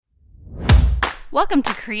Welcome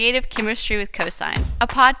to Creative Chemistry with Cosine, a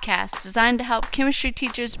podcast designed to help chemistry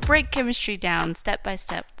teachers break chemistry down step by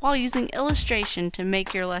step while using illustration to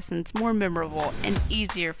make your lessons more memorable and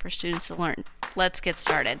easier for students to learn. Let's get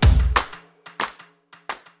started.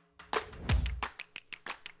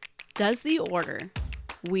 Does the order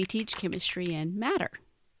we teach chemistry in matter?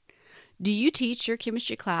 Do you teach your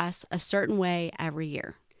chemistry class a certain way every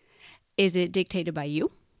year? Is it dictated by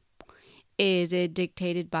you? Is it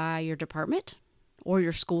dictated by your department or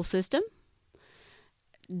your school system?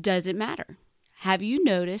 Does it matter? Have you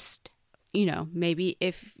noticed, maybe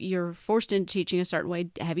if you're forced into teaching a certain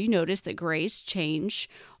way, have you noticed that grades change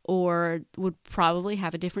or would probably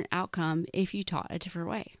have a different outcome if you taught a different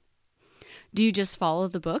way? Do you just follow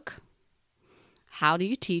the book? How do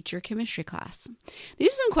you teach your chemistry class?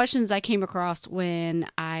 These are some questions I came across when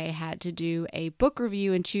I had to do a book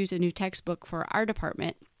review and choose a new textbook for our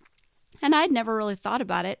department. And I'd never really thought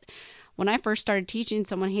about it. When I first started teaching,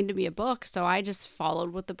 someone handed me a book, so I just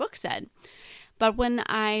followed what the book said. But when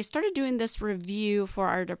I started doing this review for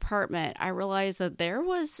our department, I realized that there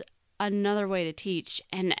was another way to teach.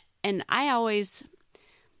 And I always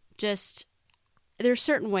there's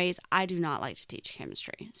certain ways I do not like to teach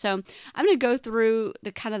chemistry. So I'm going to go through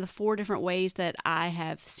the 4 different ways that I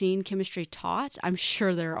have seen chemistry taught. I'm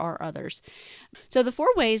sure there are others. So the 4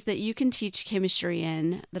 ways that you can teach chemistry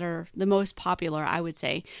in that are the most popular, I would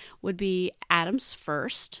say, would be Adams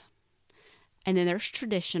first, and then there's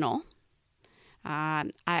traditional.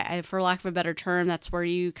 I for lack of a better term, that's where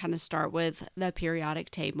you kind of start with the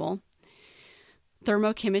periodic table.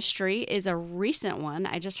 Thermochemistry is a recent one.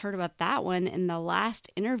 I just heard about that one in the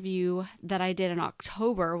last interview that I did in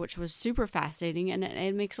October, which was super fascinating, and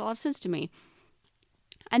it makes a lot of sense to me.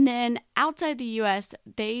 And then outside the U.S.,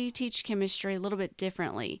 they teach chemistry a little bit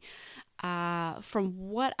differently. From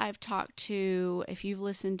what I've talked to, if you've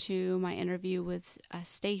listened to my interview with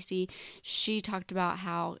Stacy, she talked about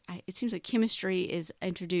how it seems like chemistry is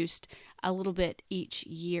introduced a little bit each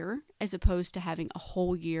year as opposed to having a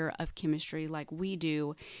whole year of chemistry like we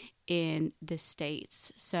do in the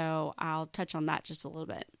States. So I'll touch on that just a little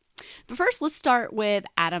bit. But first, let's start with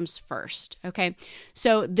Adams first. Okay,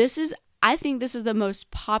 so I think this is the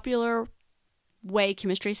most popular way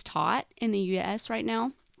chemistry is taught in the U.S. right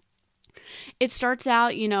now. It starts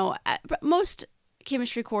out, most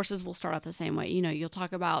chemistry courses will start out the same way. You'll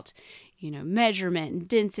talk about, measurement and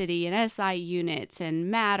density and SI units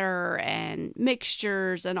and matter and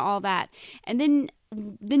mixtures and all that. And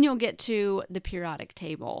then you'll get to the periodic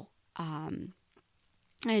table. And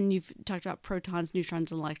you've talked about protons,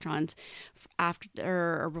 neutrons, and electrons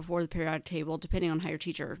after or before the periodic table, depending on how your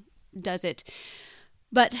teacher does it.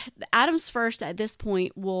 But atoms first, at this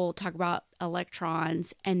point, we'll talk about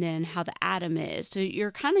electrons and then how the atom is. So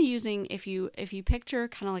you're kind of using, if you picture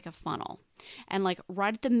kind of like a funnel, and like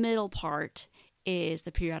right at the middle part is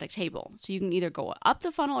the periodic table. So you can either go up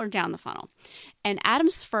the funnel or down the funnel. And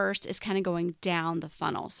atoms first is kind of going down the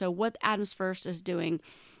funnel. So what atoms first is doing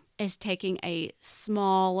is taking a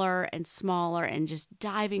smaller and smaller and just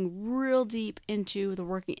diving real deep into the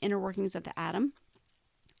inner workings of the atom,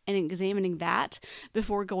 and examining that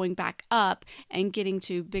before going back up and getting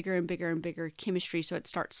to bigger and bigger and bigger chemistry. So it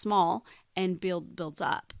starts small and builds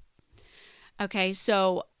up. Okay,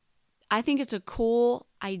 so I think it's a cool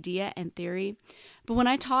idea and theory. But when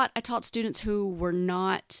I taught students who were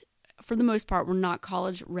not, for the most part, were not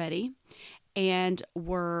college ready and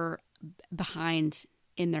were behind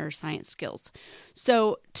in their science skills.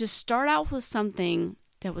 So to start out with something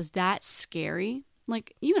that was that scary,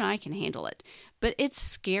 like you and I can handle it, but it's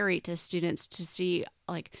scary to students to see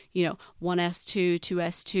 1s2,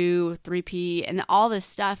 2s2, 3p, and all this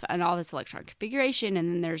stuff and all this electron configuration. And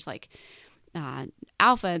then there's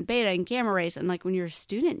alpha and beta and gamma rays. And when you're a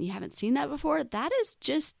student and you haven't seen that before, that is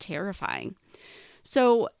just terrifying.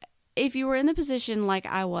 So if you were in the position like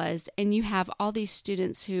I was and you have all these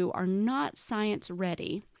students who are not science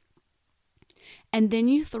ready, and then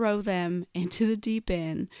you throw them into the deep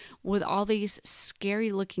end with all these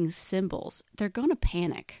scary looking symbols, they're going to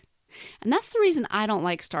panic. And that's the reason I don't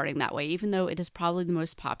like starting that way, even though it is probably the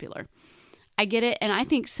most popular. I get it. And I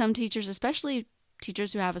think some teachers, especially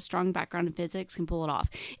teachers who have a strong background in physics, can pull it off.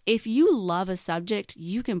 If you love a subject,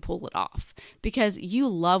 you can pull it off because you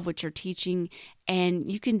love what you're teaching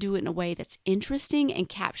and you can do it in a way that's interesting and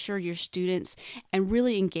capture your students and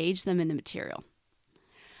really engage them in the material.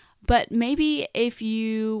 But maybe if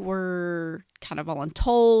you were kind of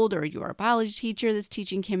voluntold, or you are a biology teacher that's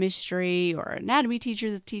teaching chemistry, or an anatomy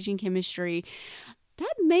teacher that's teaching chemistry,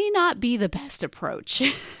 that may not be the best approach.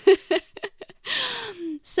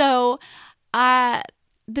 So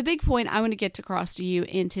the big point I want to get across to you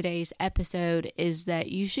in today's episode is that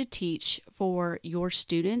you should teach for your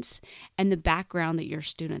students and the background that your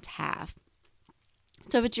students have.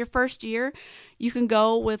 So if it's your first year, you can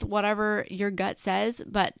go with whatever your gut says,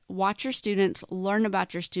 but watch your students, learn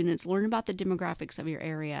about your students, learn about the demographics of your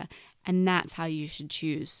area, and that's how you should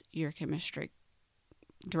choose your chemistry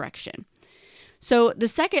direction. So the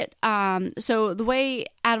second, so the way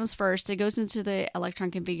Adams First, it goes into the electron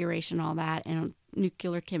configuration, all that, and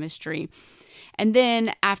nuclear chemistry. And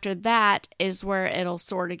then after that is where it'll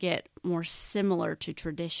sort of get more similar to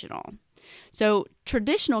traditional. So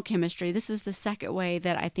traditional chemistry, this is the second way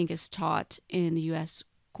that I think is taught in the U.S.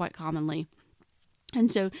 quite commonly.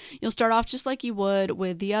 And so you'll start off just like you would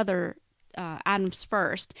with the other Adams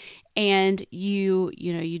First, and you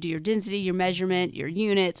do your density, your measurement, your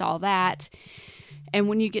units, all that. And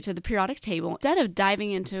when you get to the periodic table, instead of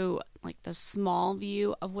diving into like the small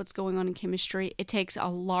view of what's going on in chemistry, it takes a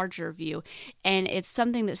larger view, and it's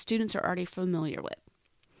something that students are already familiar with.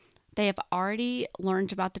 They have already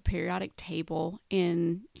learned about the periodic table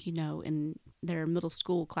in their middle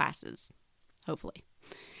school classes, hopefully.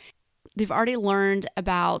 They've already learned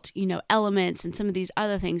about, elements and some of these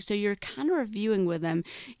other things. So you're kind of reviewing with them.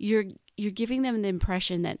 You're giving them the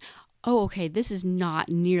impression that, oh, okay, this is not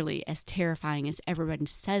nearly as terrifying as everybody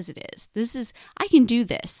says it is. I can do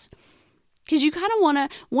this. Because you kind of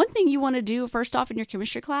one thing you want to do first off in your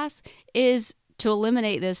chemistry class is to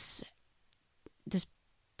eliminate this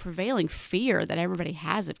prevailing fear that everybody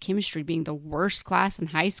has of chemistry being the worst class in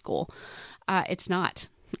high school. It's not.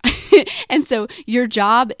 And so your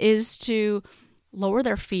job is to lower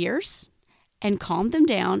their fears and calm them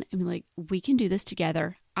down and be like, we can do this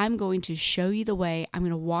together. I'm going to show you the way. I'm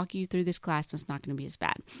going to walk you through this class. It's not going to be as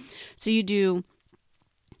bad. So in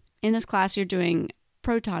this class, you're doing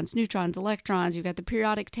protons, neutrons, electrons. You've got the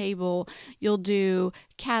periodic table. You'll do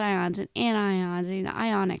cations and anions and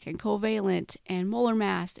ionic and covalent and molar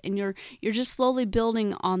mass. And you're just slowly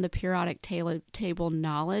building on the periodic table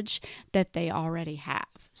knowledge that they already have.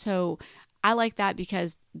 So I like that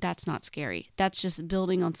because that's not scary. That's just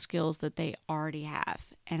building on skills that they already have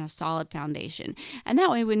and a solid foundation. And that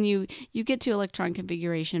way, when you get to electron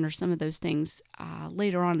configuration or some of those things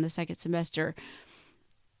later on in the second semester,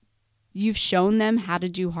 you've shown them how to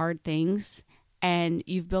do hard things and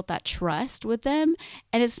you've built that trust with them,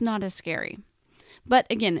 and it's not as scary. But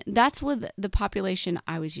again, that's with the population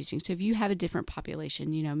I was using. So if you have a different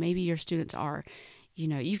population, maybe your students are,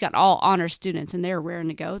 you've got all honor students and they're raring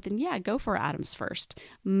to go, then yeah, go for Adams First.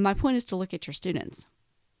 My point is to look at your students.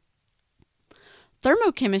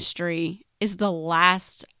 Thermochemistry is the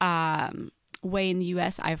last way in the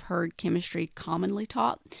U.S. I've heard chemistry commonly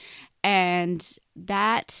taught, and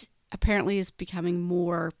that apparently is becoming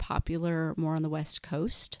more popular more on the West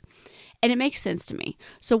Coast, and it makes sense to me.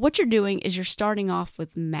 So what you're doing is you're starting off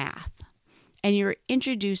with math, and you're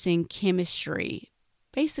introducing chemistry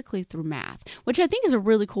basically through math, which I think is a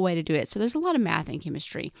really cool way to do it. So there's a lot of math in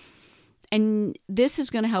chemistry. And this is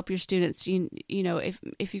going to help your students.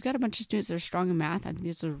 If you've got a bunch of students that are strong in math, I think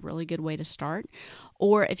this is a really good way to start.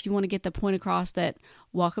 Or if you want to get the point across that,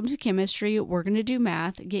 welcome to chemistry, we're going to do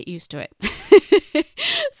math, get used to it.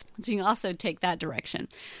 So you can also take that direction.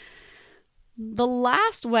 The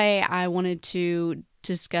last way I wanted to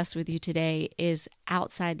discuss with you today is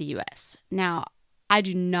outside the U.S. Now, I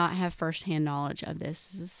do not have firsthand knowledge of this.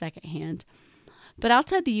 This is secondhand. But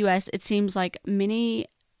outside the U.S., it seems like many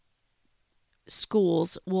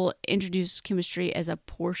schools will introduce chemistry as a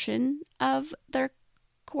portion of their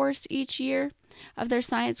course each year, of their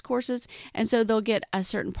science courses. And so they'll get a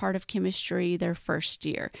certain part of chemistry their first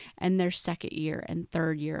year and their second year and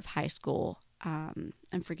third year of high school.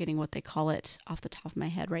 I'm forgetting what they call it off the top of my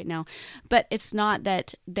head right now. But it's not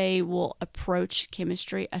that they will approach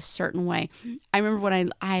chemistry a certain way. I remember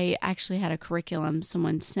when I actually had a curriculum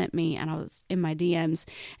someone sent me, and I was in my DMs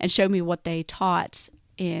and showed me what they taught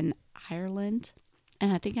in Ireland,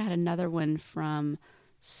 and I think I had another one from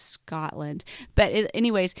Scotland. But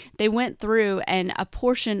anyways, they went through, and a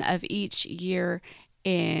portion of each year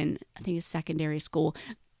in, I think it's secondary school,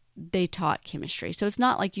 they taught chemistry. So it's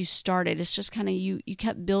not like you started, it's just kind of you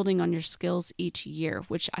kept building on your skills each year,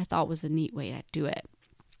 which I thought was a neat way to do it.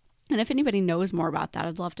 And if anybody knows more about that,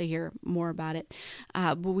 I'd love to hear more about it.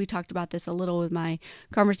 But we talked about this a little with my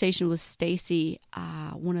conversation with Stacy,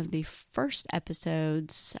 one of the first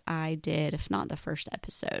episodes I did, if not the first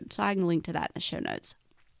episode. So I can link to that in the show notes.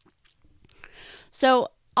 So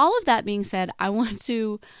all of that being said, I want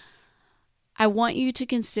you to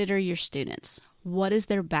consider your students. What is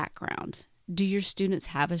their background? Do your students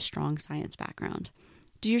have a strong science background?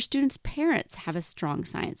 Do your students' parents have a strong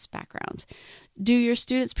science background? Do your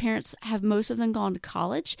students' parents have most of them gone to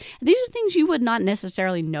college? These are things you would not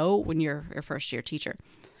necessarily know when you're a first year teacher,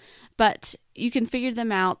 but you can figure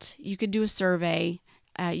them out. You could do a survey.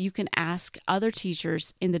 You can ask other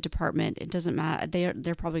teachers in the department. It doesn't matter.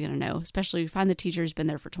 They're probably going to know, especially if you find the teacher who's been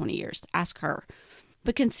there for 20 years. Ask her.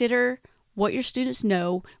 But consider what your students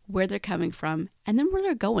know, where they're coming from, and then where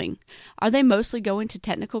they're going. Are they mostly going to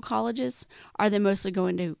technical colleges? Are they mostly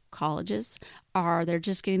going to colleges? Are they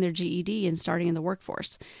just getting their GED and starting in the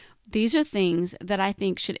workforce? These are things that I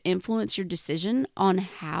think should influence your decision on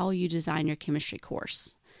how you design your chemistry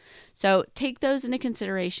course. So take those into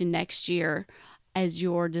consideration next year as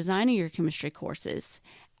you're designing your chemistry courses,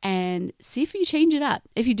 and see if you change it up.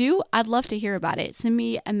 If you do, I'd love to hear about it. Send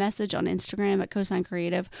me a message on Instagram at Cosine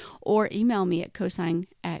Creative or email me at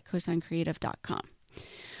cosignecreative.com.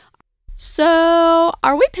 So,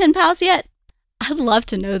 are we pen pals yet? I'd love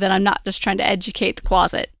to know that I'm not just trying to educate the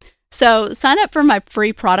closet. So, sign up for my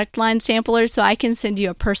free product line sampler so I can send you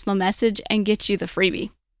a personal message and get you the freebie.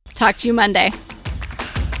 Talk to you Monday.